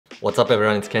What's up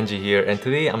everyone, it's Kenji here, and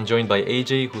today I'm joined by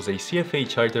AJ, who's a CFA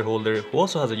Charterholder who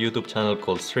also has a YouTube channel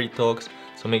called Straight Talks,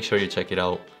 so make sure you check it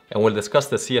out. And we'll discuss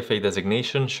the CFA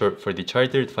designation, short for the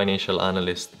Chartered Financial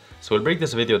Analyst. So we'll break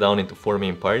this video down into four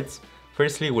main parts.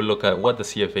 Firstly, we'll look at what the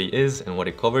CFA is and what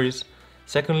it covers.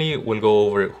 Secondly, we'll go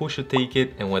over who should take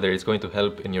it and whether it's going to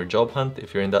help in your job hunt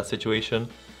if you're in that situation.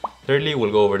 Thirdly,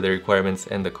 we'll go over the requirements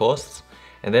and the costs.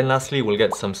 And then lastly, we'll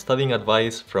get some studying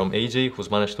advice from AJ, who's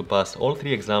managed to pass all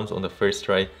three exams on the first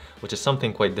try, which is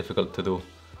something quite difficult to do.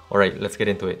 Alright, let's get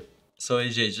into it. So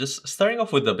AJ, just starting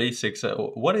off with the basics,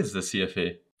 what is the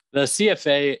CFA? The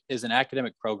CFA is an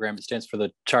academic program. It stands for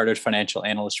the Chartered Financial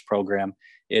Analyst Program.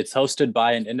 It's hosted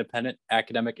by an independent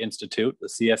academic institute, the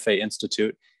CFA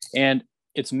Institute, and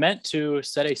it's meant to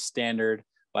set a standard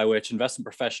by which investment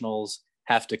professionals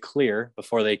have to clear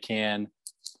before they can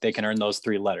earn those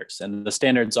three letters. And the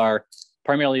standards are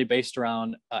primarily based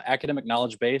around academic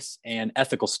knowledge base and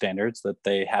ethical standards that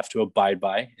they have to abide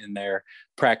by in their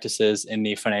practices in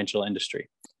the financial industry.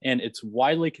 And it's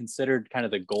widely considered kind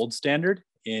of the gold standard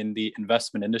in the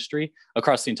investment industry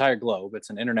across the entire globe.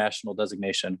 It's an international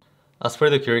designation. As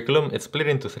for the curriculum, it's split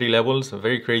into three levels,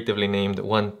 very creatively named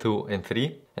 1, 2, and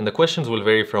 3. And the questions will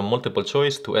vary from multiple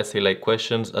choice to essay-like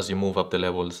questions as you move up the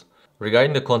levels.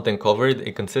 Regarding the content covered,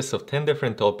 it consists of 10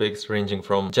 different topics ranging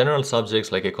from general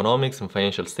subjects like economics and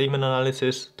financial statement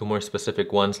analysis to more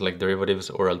specific ones like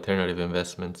derivatives or alternative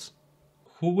investments.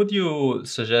 Who would you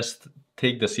suggest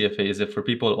take the CFA? Is it for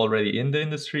people already in the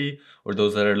industry or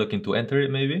those that are looking to enter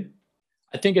it maybe?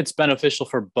 I think it's beneficial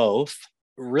for both.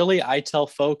 Really, I tell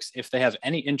folks if they have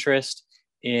any interest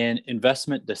in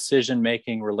investment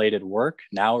decision-making related work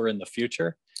now or in the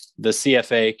future, the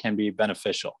CFA can be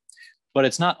beneficial. But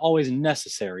it's not always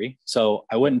necessary. So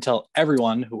I wouldn't tell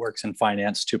everyone who works in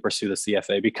finance to pursue the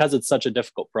CFA because it's such a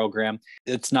difficult program.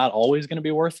 It's not always going to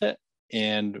be worth it.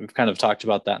 And we've kind of talked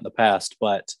about that in the past.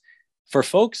 But for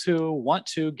folks who want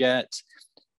to get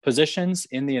positions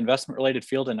in the investment related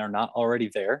field and are not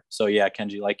already there. So yeah,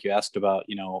 Kenji, like you asked about,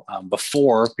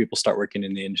 before people start working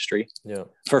in the industry. Yeah.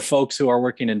 For folks who are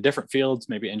working in different fields,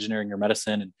 maybe engineering or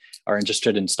medicine, and are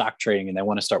interested in stock trading and they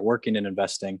want to start working in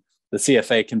investing, the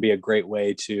CFA can be a great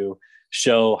way to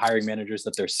show hiring managers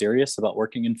that they're serious about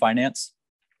working in finance.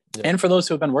 Yeah. And for those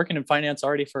who have been working in finance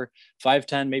already for 5,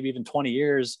 10, maybe even 20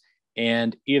 years,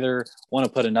 and either want to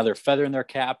put another feather in their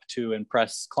cap to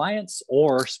impress clients,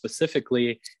 or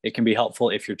specifically, it can be helpful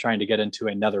if you're trying to get into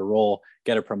another role,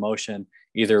 get a promotion,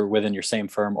 either within your same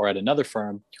firm or at another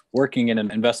firm, working in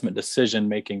an investment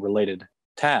decision-making related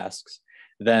tasks,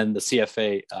 then the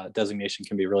CFA designation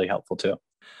can be really helpful too.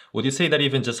 Would you say that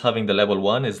even just having the level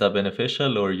 1, is that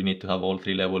beneficial, or you need to have all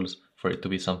three levels for it to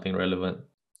be something relevant?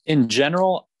 In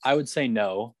general, I would say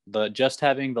no. Just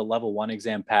having the level 1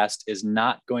 exam passed is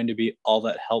not going to be all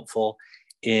that helpful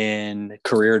in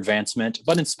career advancement,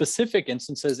 but in specific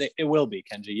instances, it will be,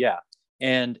 Kenji, yeah.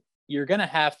 And you're going to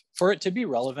have, for it to be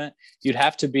relevant, you'd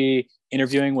have to be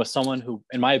interviewing with someone who,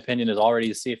 in my opinion, is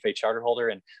already a CFA charter holder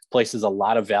and places a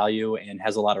lot of value and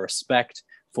has a lot of respect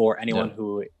for anyone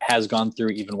who has gone through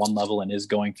even one level and is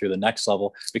going through the next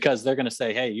level, because they're going to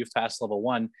say, hey, you've passed level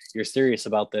 1, you're serious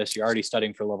about this, you're already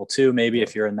studying for level 2, maybe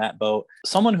if you're in that boat.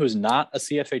 Someone who's not a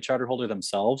CFA charter holder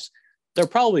themselves, they're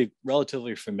probably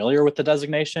relatively familiar with the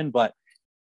designation, but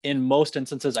in most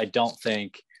instances, I don't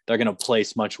think they're going to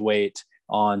place much weight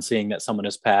on seeing that someone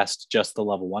has passed just the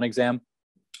level 1 exam.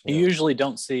 You usually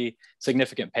don't see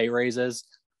significant pay raises.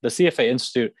 The CFA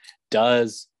Institute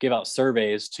does give out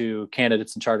surveys to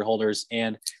candidates and charter holders,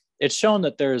 and it's shown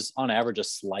that there's on average a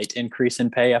slight increase in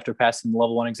pay after passing the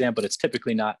level 1 exam, but it's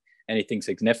typically not anything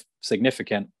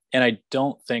significant. And I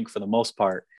don't think for the most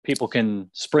part, people can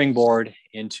springboard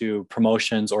into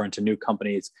promotions or into new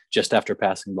companies just after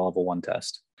passing the level 1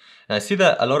 test. And I see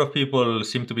that a lot of people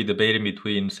seem to be debating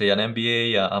between, say, an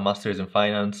MBA, a master's in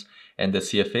finance, and the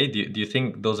CFA. Do you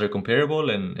think those are comparable?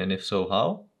 And if so,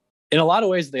 how? In a lot of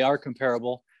ways, they are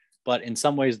comparable, but in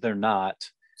some ways, they're not.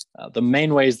 The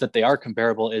main ways that they are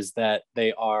comparable is that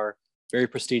they are very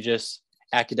prestigious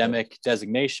academic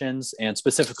designations. And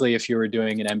specifically, if you were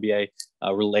doing an MBA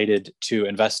related to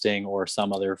investing or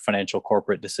some other financial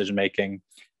corporate decision-making,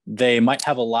 they might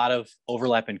have a lot of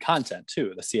overlap in content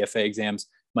too. The CFA exams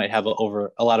might have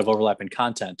a lot of overlap in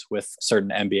content with certain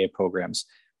MBA programs.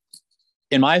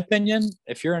 In my opinion,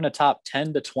 if you're in a top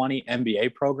 10 to 20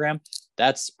 MBA program,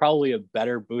 that's probably a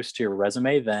better boost to your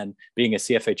resume than being a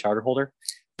CFA charter holder.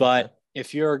 But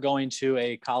if you're going to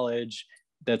a college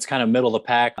that's kind of middle of the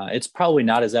pack, it's probably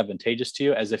not as advantageous to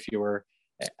you as if you were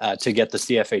to get the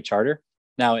CFA charter.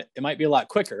 Now, it might be a lot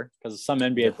quicker because some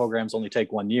MBA programs only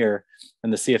take 1 year,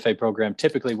 and the CFA program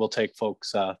typically will take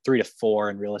folks 3 to 4,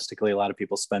 and realistically, a lot of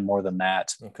people spend more than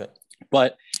that. Okay.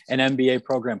 But an MBA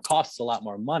program costs a lot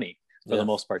more money for the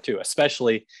most part too,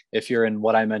 especially if you're in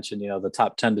what I mentioned, the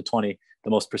top 10 to 20, the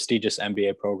most prestigious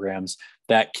MBA programs.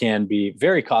 That can be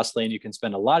very costly, and you can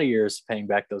spend a lot of years paying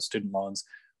back those student loans,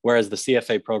 whereas the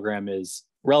CFA program is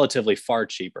relatively far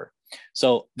cheaper.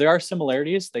 So there are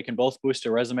similarities. They can both boost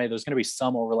your resume. There's going to be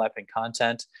some overlapping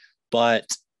content, but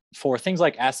for things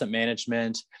like asset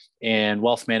management and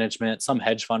wealth management, some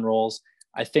hedge fund roles,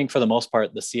 I think for the most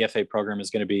part, the CFA program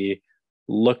is going to be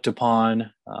looked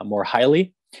upon more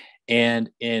highly. And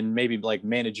in maybe like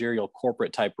managerial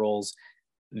corporate type roles,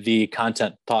 the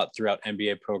content taught throughout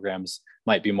MBA programs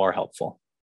might be more helpful.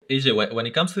 AJ, when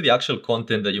it comes to the actual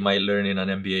content that you might learn in an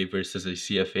MBA versus a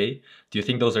CFA, do you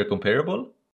think those are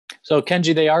comparable? So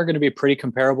Kenji, they are going to be pretty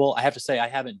comparable. I have to say I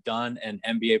haven't done an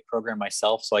MBA program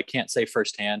myself, so I can't say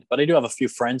firsthand, but I do have a few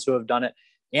friends who have done it.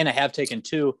 And I have taken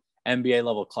 2 MBA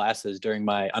level classes during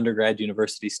my undergrad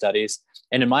university studies.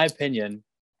 And in my opinion,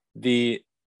 the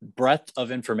breadth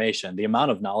of information, the amount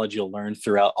of knowledge you'll learn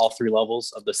throughout all 3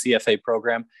 levels of the CFA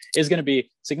program is going to be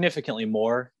significantly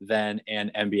more than an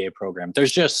MBA program.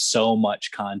 There's just so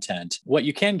much content. What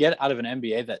you can get out of an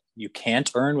MBA that you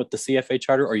can't earn with the CFA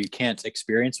charter, or you can't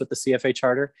experience with the CFA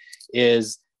charter,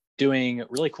 is doing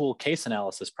really cool case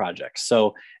analysis projects.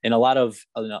 So in a lot of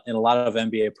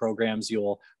MBA programs,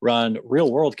 you'll run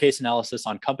real world case analysis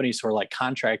on companies who are like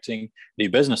contracting the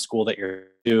business school that you're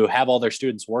to have all their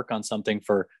students work on something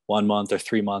for 1 month or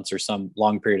 3 months or some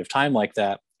long period of time like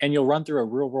that. And you'll run through a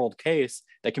real world case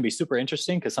that can be super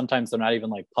interesting because sometimes they're not even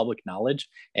like public knowledge.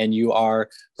 And you are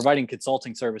providing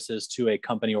consulting services to a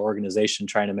company or organization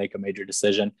trying to make a major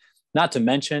decision. Not to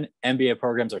mention, MBA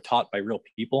programs are taught by real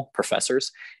people,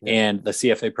 professors, and the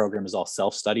CFA program is all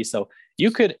self-study. So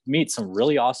you could meet some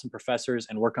really awesome professors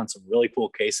and work on some really cool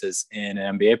cases in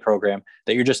an MBA program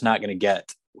that you're just not going to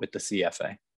get with the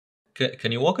CFA.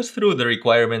 Can you walk us through the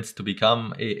requirements to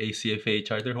become a CFA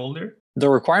charter holder? The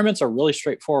requirements are really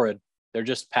straightforward. They're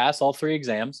just pass all 3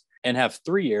 exams and have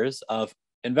 3 years of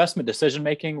investment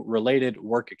decision-making related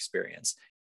work experience.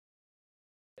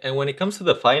 And when it comes to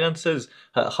the finances,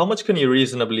 how much can you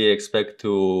reasonably expect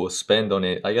to spend on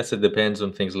it? I guess it depends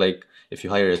on things like if you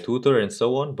hire a tutor and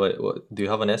so on, but do you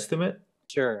have an estimate?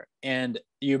 Sure. And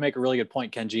you make a really good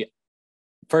point, Kenji.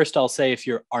 First, I'll say if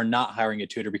you are not hiring a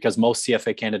tutor, because most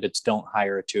CFA candidates don't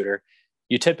hire a tutor,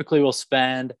 you typically will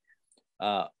spend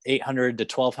 $800 to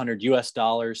 $1,200 US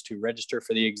to register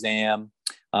for the exam.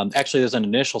 Actually, there's an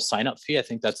initial sign-up fee. I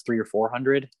think that's $300 or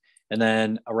 $400. And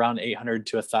then around $800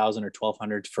 to $1,000 or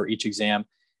 $1,200 for each exam.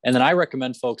 And then I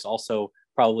recommend folks also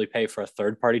probably pay for a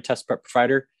third-party test prep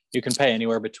provider. You can pay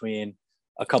anywhere between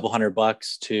a couple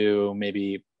 $100 to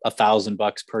maybe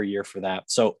 $1,000 per year for that.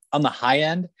 So on the high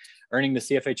end, earning the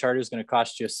CFA charter is going to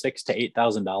cost you $6,000 to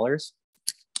 $8,000.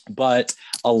 But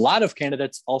a lot of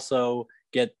candidates also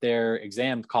get their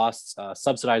exam costs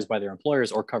subsidized by their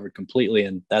employers or covered completely.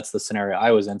 And that's the scenario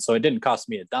I was in. So it didn't cost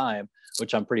me a dime,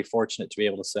 which I'm pretty fortunate to be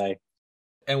able to say.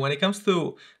 And when it comes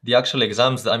to the actual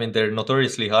exams, I mean, they're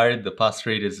notoriously hard. The pass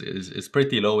rate is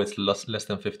pretty low. It's less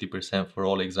than 50% for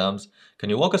all exams. Can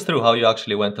you walk us through how you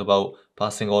actually went about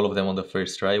passing all of them on the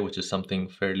first try, which is something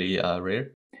fairly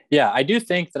rare? Yeah, I do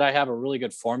think that I have a really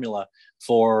good formula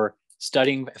for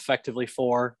studying effectively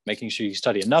for, making sure you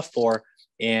study enough for,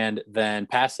 and then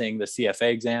passing the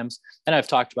CFA exams. And I've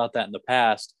talked about that in the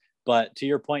past. But to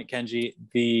your point, Kenji,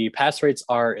 the pass rates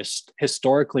are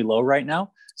historically low right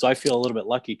now. So I feel a little bit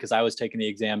lucky because I was taking the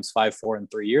exams 5, 4,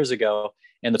 and 3 years ago,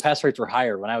 and the pass rates were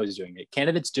higher when I was doing it.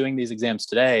 Candidates doing these exams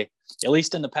today, at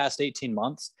least in the past 18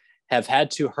 months, have had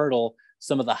to hurdle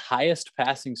some of the highest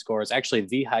passing scores, actually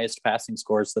the highest passing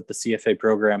scores that the CFA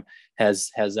program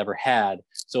has ever had.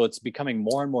 So it's becoming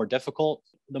more and more difficult.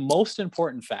 The most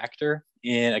important factor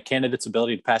in a candidate's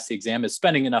ability to pass the exam is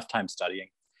spending enough time studying.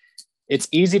 It's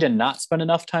easy to not spend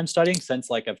enough time studying since,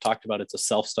 like I've talked about, it's a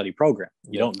self-study program.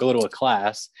 You don't go to a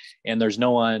class and there's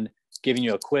no one giving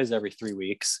you a quiz every 3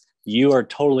 weeks. You are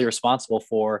totally responsible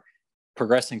for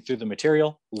progressing through the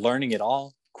material, learning it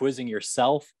all, quizzing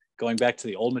yourself, going back to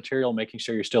the old material, making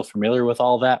sure you're still familiar with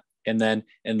all that. And then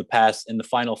in the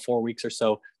final 4 weeks or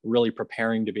so, really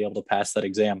preparing to be able to pass that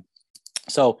exam.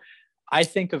 So I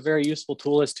think a very useful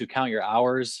tool is to count your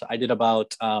hours. I did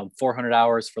about 400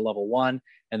 hours for level 1,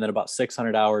 and then about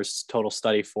 600 hours total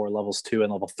study for levels 2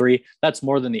 and level 3. That's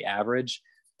more than the average.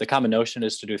 The common notion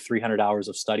is to do 300 hours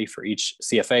of study for each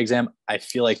CFA exam. I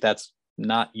feel like that's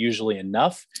not usually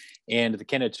enough. And the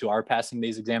candidates who are passing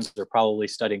these exams are probably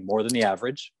studying more than the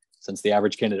average. since the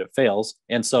average candidate fails.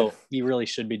 And so you really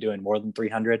should be doing more than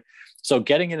 300. So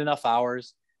getting in enough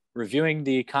hours, reviewing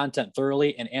the content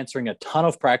thoroughly, and answering a ton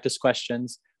of practice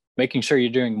questions, making sure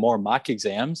you're doing more mock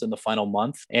exams in the final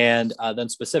month, and then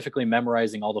specifically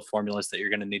memorizing all the formulas that you're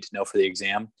going to need to know for the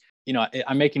exam. You know,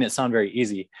 I'm making it sound very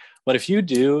easy, but if you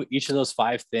do each of those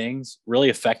 5 things really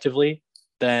effectively,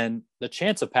 then the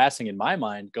chance of passing in my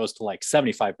mind goes to like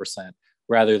 75%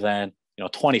 rather than,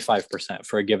 25%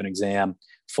 for a given exam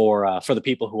for the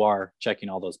people who are checking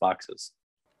all those boxes.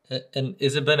 And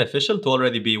is it beneficial to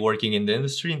already be working in the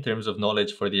industry in terms of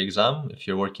knowledge for the exam, if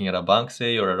you're working at a bank,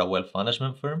 say, or at a wealth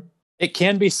management firm? It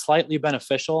can be slightly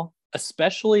beneficial,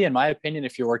 especially in my opinion,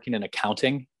 if you're working in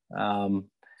accounting.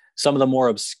 Some of the more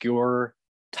obscure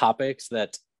topics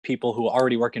that people who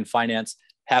already work in finance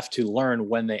have to learn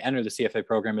when they enter the CFA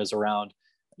program is around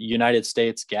United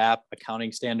States GAAP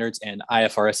accounting standards and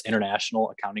IFRS international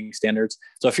accounting standards.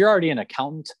 So if you're already an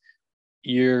accountant,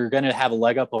 you're going to have a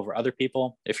leg up over other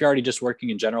people. If you're already just working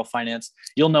in general finance,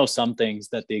 you'll know some things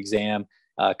that the exam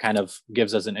kind of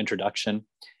gives as an introduction.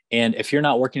 And if you're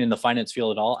not working in the finance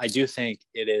field at all, I do think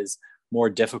it is more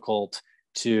difficult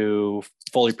to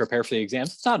fully prepare for the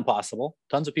exams. It's not impossible.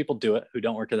 Tons of people do it who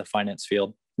don't work in the finance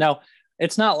field. Now,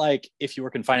 it's not like if you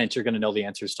work in finance, you're going to know the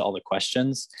answers to all the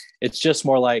questions. It's just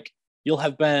more like you'll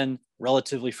have been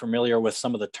relatively familiar with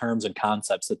some of the terms and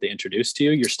concepts that they introduce to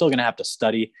you. You're still going to have to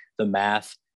study the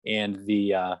math and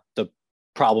the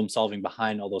problem solving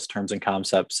behind all those terms and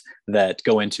concepts that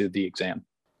go into the exam.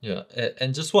 Yeah,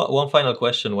 and just one final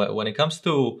question. When it comes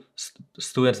to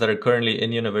students that are currently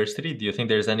in university, do you think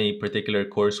there's any particular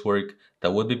coursework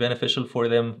that would be beneficial for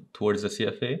them towards the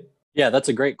CFA? Yeah, that's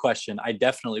a great question. I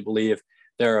definitely believe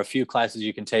there are a few classes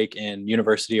you can take in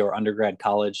university or undergrad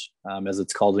college, as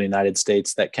it's called in the United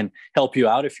States, that can help you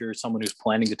out if you're someone who's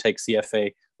planning to take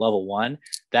CFA Level 1.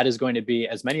 That is going to be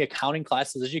as many accounting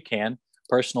classes as you can,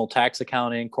 personal tax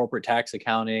accounting, corporate tax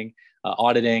accounting,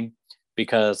 auditing,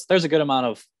 because there's a good amount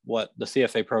of what the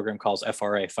CFA program calls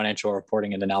FRA, financial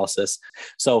reporting and analysis.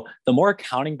 So the more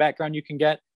accounting background you can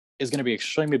get is going to be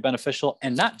extremely beneficial,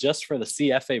 and not just for the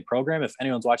CFA program. If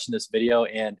anyone's watching this video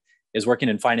and is working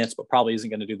in finance, but probably isn't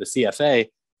going to do the CFA,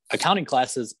 accounting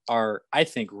classes are, I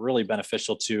think, really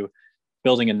beneficial to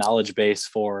building a knowledge base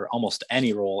for almost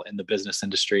any role in the business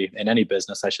industry, in any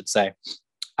business, I should say.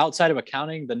 Outside of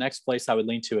accounting, the next place I would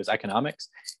lean to is economics.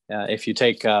 If you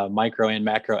take micro and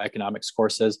macroeconomics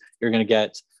courses, you're going to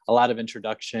get a lot of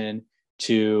introduction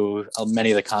to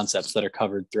many of the concepts that are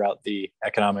covered throughout the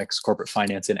economics, corporate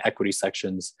finance, and equity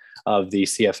sections of the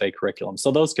CFA curriculum.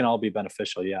 So those can all be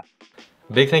beneficial, yeah.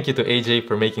 Big thank you to AJ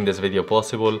for making this video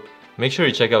possible. Make sure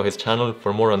you check out his channel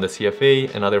for more on the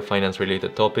CFA and other finance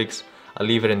related topics. I'll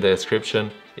leave it in the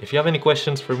description. If you have any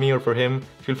questions for me or for him,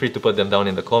 feel free to put them down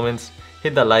in the comments.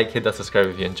 Hit that like, hit that subscribe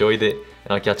if you enjoyed it,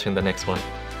 and I'll catch you in the next one.